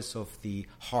 the goddess of the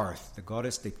hearth, the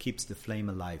goddess that keeps the flame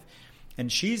alive.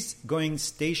 And she's going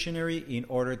stationary in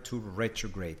order to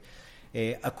retrograde.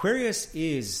 Aquarius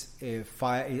is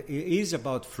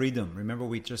about freedom. Remember,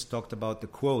 we just talked about the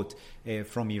quote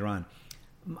from Iran.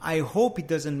 I hope it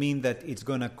doesn't mean that it's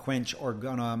going to quench or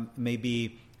going to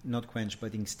maybe not quench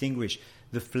but extinguish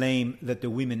the flame that the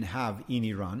women have in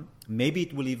Iran. Maybe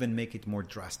it will even make it more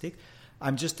drastic.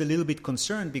 I'm just a little bit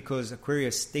concerned because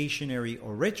Aquarius stationary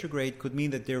or retrograde could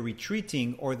mean that they're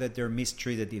retreating or that they're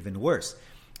mistreated even worse.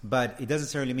 But it doesn't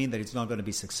necessarily mean that it's not going to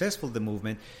be successful, the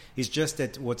movement. It's just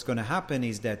that what's going to happen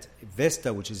is that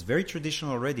Vesta, which is very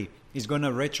traditional already, is going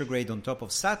to retrograde on top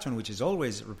of Saturn, which is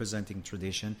always representing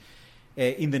tradition,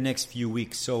 in the next few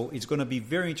weeks. So it's going to be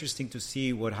very interesting to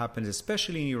see what happens,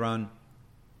 especially in Iran,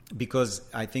 because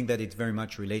I think that it very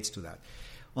much relates to that.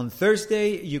 On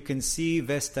Thursday, you can see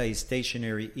Vesta is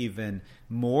stationary even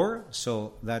more,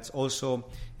 so that's also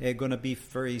going to be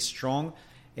very strong.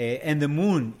 And the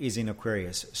moon is in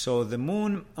Aquarius. So the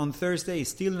moon on Thursday is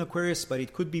still in Aquarius, but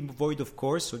it could be void of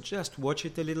course, so just watch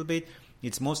it a little bit.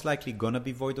 It's most likely going to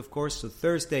be void of course. So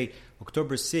Thursday,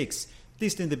 October 6th, at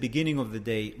least in the beginning of the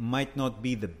day, might not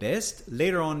be the best.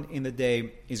 Later on in the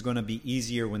day is going to be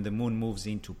easier when the moon moves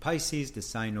into Pisces, the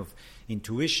sign of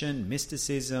intuition,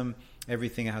 mysticism,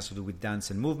 everything that has to do with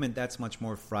dance and movement. That's much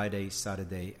more Friday,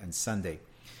 Saturday, and Sunday.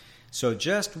 So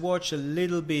just watch a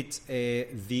little bit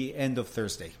the end of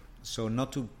Thursday. So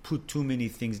not to put too many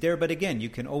things there. But again, you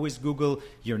can always Google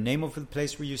your name of the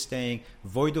place where you're staying,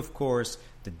 void of course,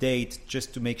 the date,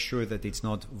 just to make sure that it's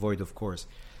not void of course.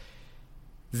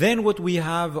 Then what we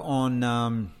have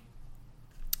on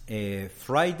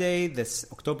Friday, this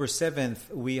October 7th,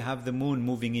 we have the moon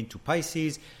moving into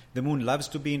Pisces. The moon loves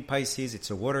to be in Pisces. It's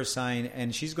a water sign.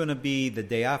 And she's going to be the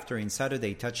day after, in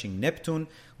Saturday, touching Neptune,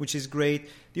 which is great.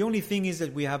 The only thing is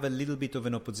that we have a little bit of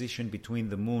an opposition between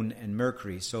the moon and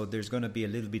Mercury. So there's going to be a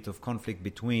little bit of conflict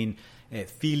between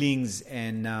feelings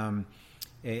and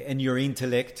your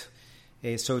intellect.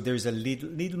 So there's a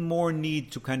little more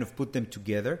need to kind of put them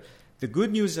together. The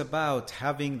good news about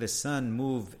having the sun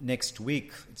move next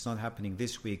week, it's not happening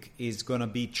this week, is going to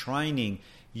be trining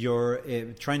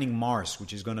Mars,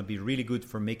 which is going to be really good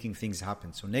for making things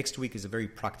happen. So next week is a very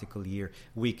practical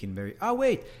week in very... I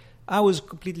was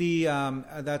completely... I'm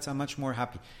much more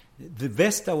happy. The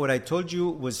Vesta, what I told you,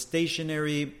 was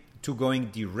stationary to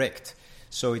going direct.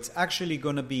 So it's actually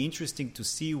going to be interesting to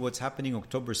see what's happening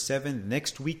October 7th,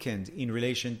 next weekend, in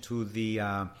relation to the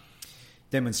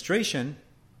demonstration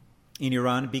in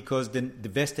Iran, because the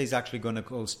Vesta is actually going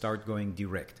to start going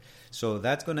direct. So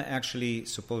that's going to actually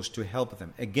supposed to help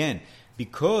them. Again,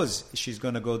 because she's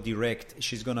going to go direct,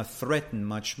 she's going to threaten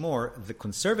much more the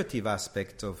conservative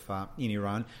aspect of in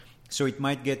Iran. So it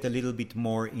might get a little bit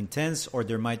more intense, or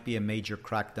there might be a major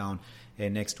crackdown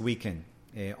next weekend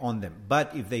on them.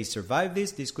 But if they survive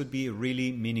this could be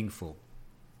really meaningful.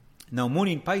 Now, moon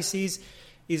in Pisces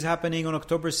is happening on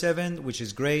October 7th, which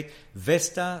is great.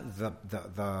 Vesta,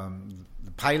 the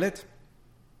pilot,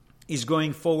 is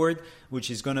going forward, which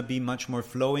is going to be much more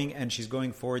flowing, and she's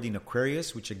going forward in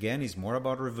Aquarius, which again is more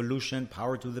about revolution,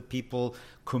 power to the people,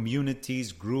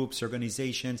 communities, groups,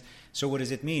 organizations. So what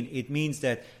does it mean? It means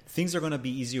that things are going to be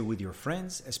easier with your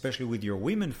friends, especially with your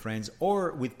women friends,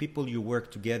 or with people you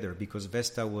work together, because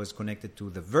Vesta was connected to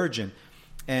the Virgin,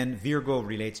 and Virgo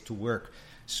relates to work.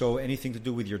 So anything to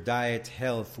do with your diet,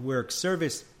 health, work,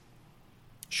 service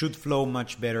should flow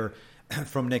much better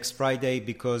from next Friday,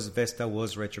 because Vesta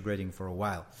was retrograding for a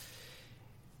while.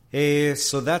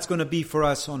 So that's going to be for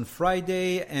us on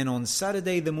Friday. And on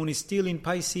Saturday, the moon is still in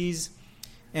Pisces.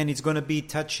 And it's going to be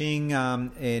touching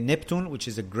Neptune, which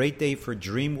is a great day for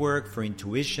dream work, for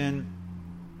intuition.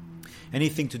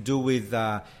 Anything to do with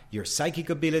your psychic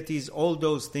abilities. All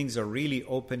those things are really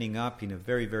opening up in a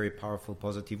very, very powerful,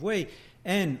 positive way.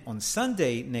 And on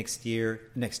Sunday next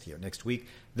week,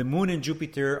 the moon and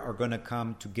Jupiter are going to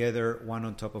come together, one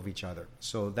on top of each other.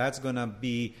 So that's going to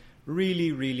be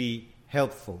really, really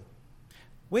helpful.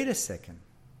 Wait a second.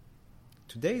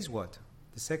 Today is what?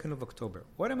 The 2nd of October.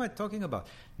 What am I talking about?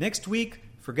 Next week,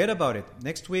 forget about it.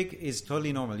 Next week is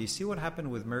totally normal. You see what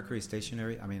happened with Mercury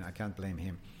stationary? I mean, I can't blame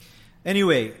him.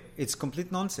 Anyway, it's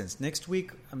complete nonsense. Next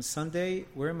week, I'm Sunday.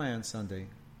 Where am I on Sunday?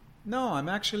 No, I'm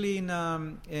actually in.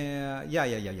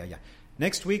 Yeah.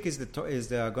 Next week is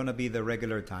going to be the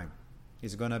regular time.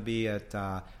 It's going to be at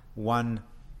 1.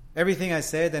 Everything I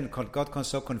said and got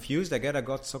so confused. I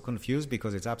got so confused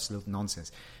because it's absolute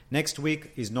nonsense. Next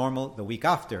week is normal. The week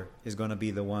after is going to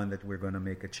be the one that we're going to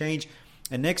make a change.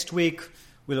 And next week,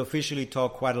 we'll officially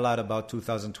talk quite a lot about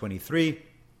 2023.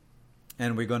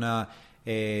 And we're going to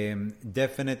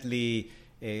definitely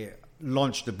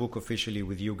launch the book officially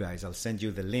with you guys. I'll send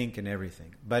you the link and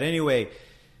everything. But anyway,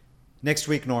 next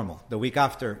week, normal. The week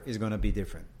after is going to be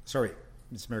different. Sorry.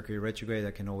 It's Mercury retrograde.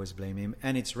 I can always blame him.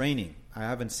 And it's raining. I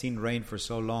haven't seen rain for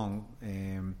so long.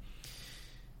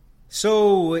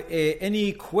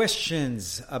 Any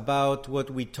questions about what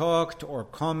we talked or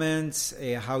comments?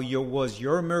 How was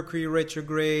your Mercury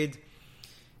retrograde?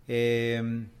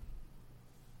 Thank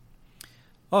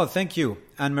you.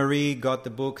 Anne-Marie got the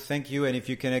book. Thank you. And if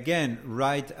you can, again,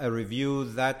 write a review,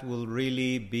 that will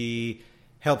really be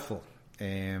helpful.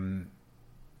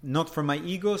 Not for my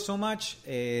ego so much,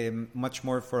 much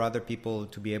more for other people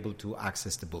to be able to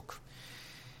access the book.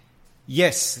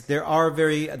 Yes, there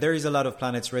is a lot of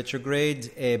planets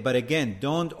retrograde, but again,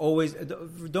 don't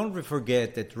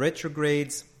forget that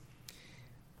retrogrades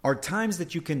are times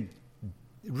that you can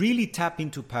really tap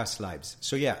into past lives.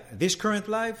 So yeah, this current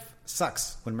life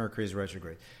sucks when Mercury is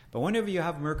retrograde. But whenever you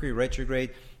have Mercury retrograde,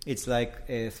 it's like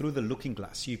through the looking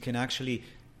glass. You can actually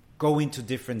go into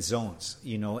different zones,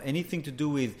 anything to do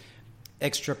with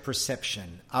extra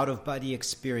perception, out-of-body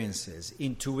experiences,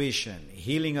 intuition,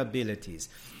 healing abilities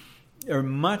are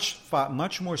much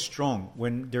more strong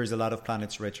when there's a lot of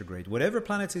planets retrograde. Whatever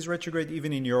planets is retrograde,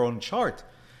 even in your own chart,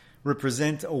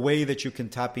 represent a way that you can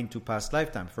tap into past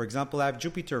lifetime. For example, I have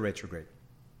Jupiter retrograde.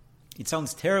 It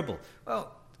sounds terrible.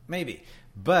 Well, maybe.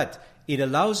 But it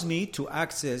allows me to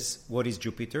access what is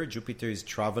Jupiter. Jupiter is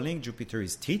traveling. Jupiter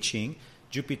is teaching.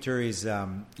 Jupiter is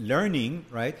learning,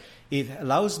 right? It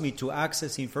allows me to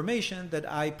access information that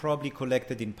I probably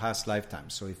collected in past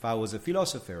lifetimes. So if I was a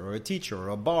philosopher or a teacher or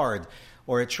a bard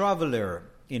or a traveler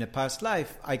in a past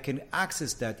life, I can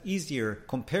access that easier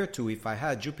compared to if I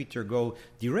had Jupiter go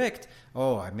direct.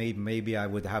 Maybe I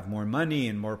would have more money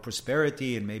and more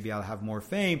prosperity, and maybe I'll have more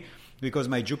fame because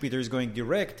my Jupiter is going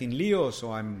direct in Leo,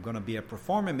 so I'm going to be a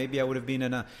performer. Maybe I would have been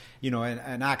an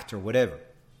actor, whatever.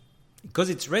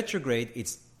 Because it's retrograde,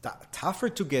 it's tougher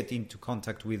to get into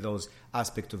contact with those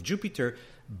aspects of Jupiter,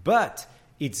 but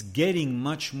it's getting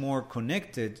much more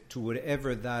connected to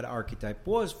whatever that archetype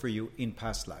was for you in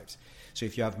past lives. So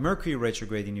if you have Mercury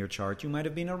retrograde in your chart, you might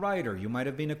have been a writer, you might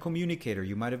have been a communicator,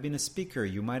 you might have been a speaker,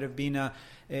 you might have been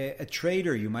a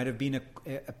trader, you might have been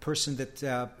a person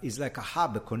that is like a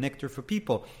hub, a connector for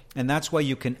people. And that's why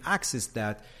you can access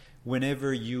that if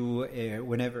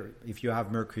you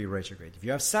have Mercury retrograde. If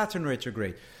you have Saturn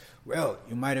retrograde, well,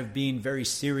 you might have been very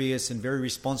serious and very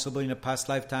responsible in a past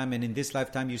lifetime, and in this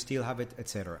lifetime you still have it,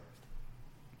 etc.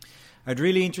 I'd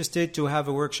really interested to have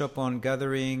a workshop on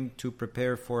gathering to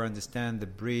prepare for understand the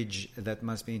bridge that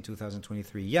must be in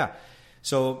 2023. Yeah,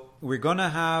 so we're gonna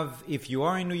have, if you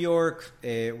are in New York,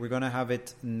 we're gonna have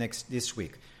it this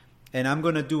week, and I'm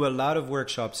gonna do a lot of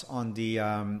workshops on the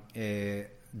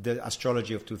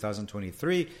astrology of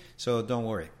 2023, so don't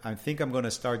worry. I think I'm going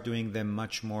to start doing them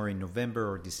much more in November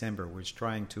or December. We're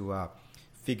trying to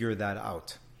figure that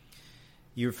out.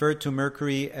 You refer to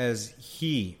Mercury as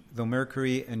he, though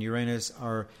Mercury and Uranus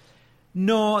are...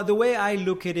 No, the way I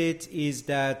look at it is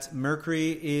that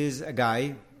Mercury is a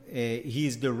guy.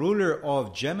 He's the ruler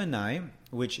of Gemini,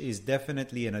 which is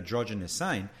definitely an androgynous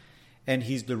sign, and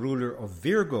he's the ruler of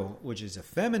Virgo, which is a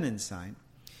feminine sign.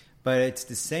 But it's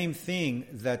the same thing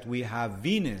that we have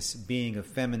Venus being a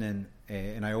feminine,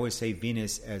 and I always say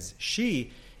Venus as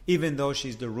she, even though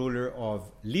she's the ruler of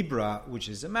Libra, which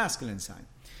is a masculine sign.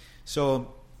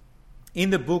 So in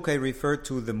the book, I refer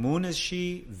to the moon as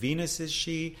she, Venus as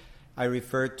she. I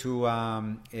refer to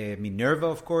Minerva,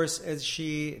 of course, as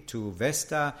she, to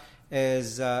Vesta,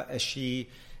 as she,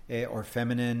 or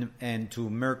feminine, and to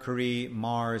Mercury,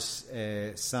 Mars,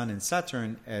 Sun, and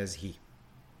Saturn as he.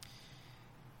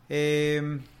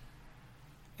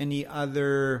 Any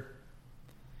other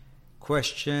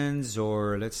questions?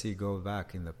 Or let's see, go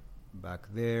back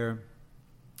there.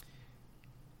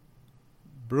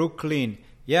 Brooklyn.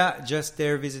 Yeah, just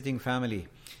there visiting family.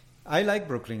 I like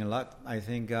Brooklyn a lot. I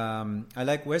think I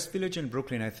like West Village and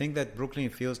Brooklyn. I think that Brooklyn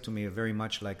feels to me very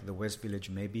much like the West Village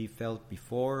maybe felt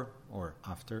before or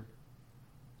after.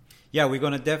 Yeah, we're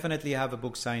going to definitely have a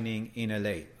book signing in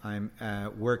LA. I'm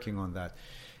working on that.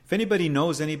 If anybody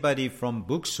knows anybody from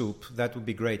Book Soup, that would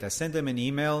be great. I sent them an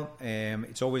email.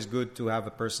 It's always good to have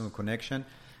a personal connection.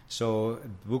 So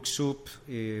Book Soup,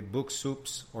 Book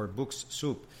Soups, or Books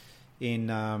Soup in,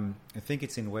 I think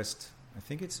it's in West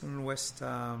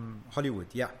Hollywood.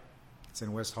 Yeah, it's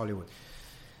in West Hollywood.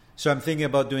 So I'm thinking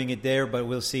about doing it there, but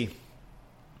we'll see.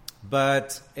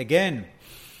 But again,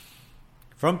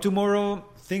 from tomorrow,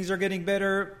 things are getting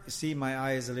better. See, my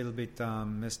eye is a little bit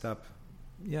messed up.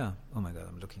 Yeah. Oh my God,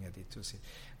 I'm looking at it to see.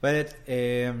 But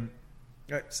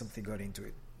something got into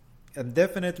it. I'm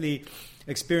definitely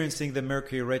experiencing the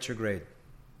Mercury retrograde.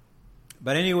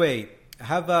 But anyway,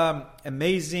 have an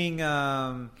amazing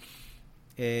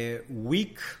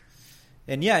week.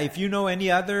 And yeah, if you know any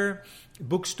other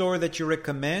bookstore that you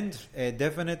recommend,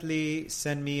 definitely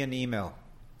send me an email.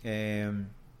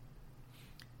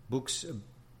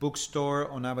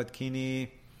 Bookstore on Abbot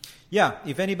Kinney. Yeah,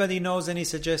 if anybody knows any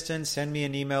suggestions, send me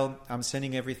an email. I'm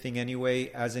sending everything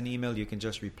anyway as an email. You can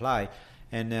just reply,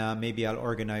 and maybe I'll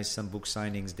organize some book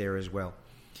signings there as well.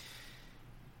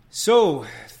 So,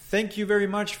 thank you very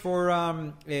much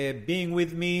for being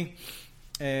with me.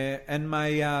 And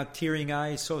my tearing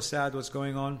eye is so sad. What's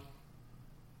going on?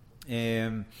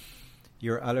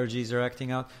 Your allergies are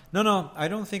acting out. No, I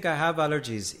don't think I have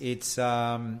allergies. It's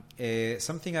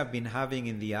something I've been having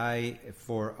in the eye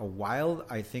for a while.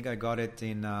 I think I got it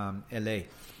in LA,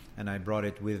 and I brought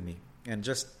it with me. And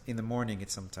just in the morning,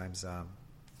 it sometimes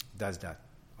does that,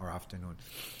 or afternoon.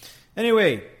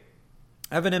 Anyway,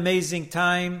 have an amazing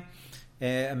time,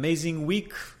 amazing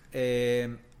week.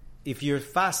 If you're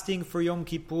fasting for Yom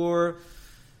Kippur,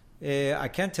 I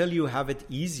can't tell you have it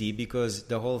easy, because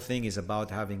the whole thing is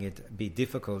about having it be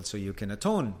difficult so you can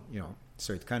atone,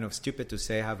 So it's kind of stupid to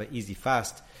say have an easy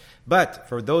fast. But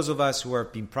for those of us who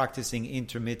have been practicing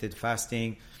intermittent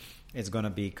fasting, it's going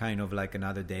to be kind of like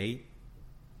another day.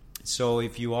 So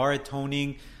if you are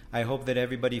atoning, I hope that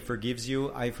everybody forgives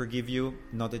you. I forgive you.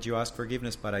 Not that you ask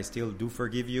forgiveness, but I still do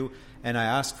forgive you. And I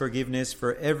ask forgiveness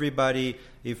for everybody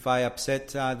if I upset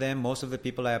them. Most of the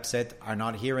people I upset are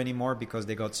not here anymore because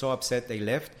they got so upset they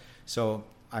left. So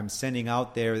I'm sending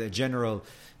out there the general,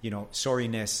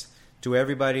 sorriness to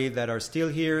everybody that are still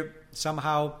here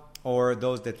somehow, or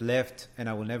those that left and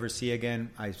I will never see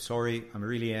again. I'm sorry. I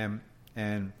really am.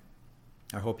 And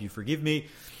I hope you forgive me.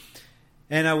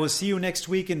 And I will see you next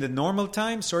week in the normal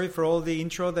time. Sorry for all the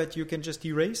intro that you can just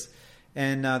erase.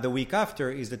 And the week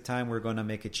after is the time we're going to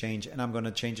make a change. And I'm going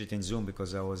to change it in Zoom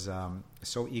because I was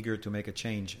so eager to make a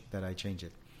change that I changed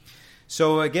it.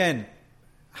 So again,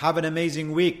 have an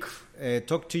amazing week.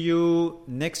 Talk to you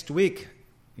next week,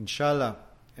 inshallah.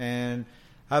 And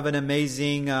have an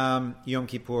amazing Yom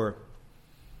Kippur.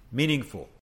 Meaningful.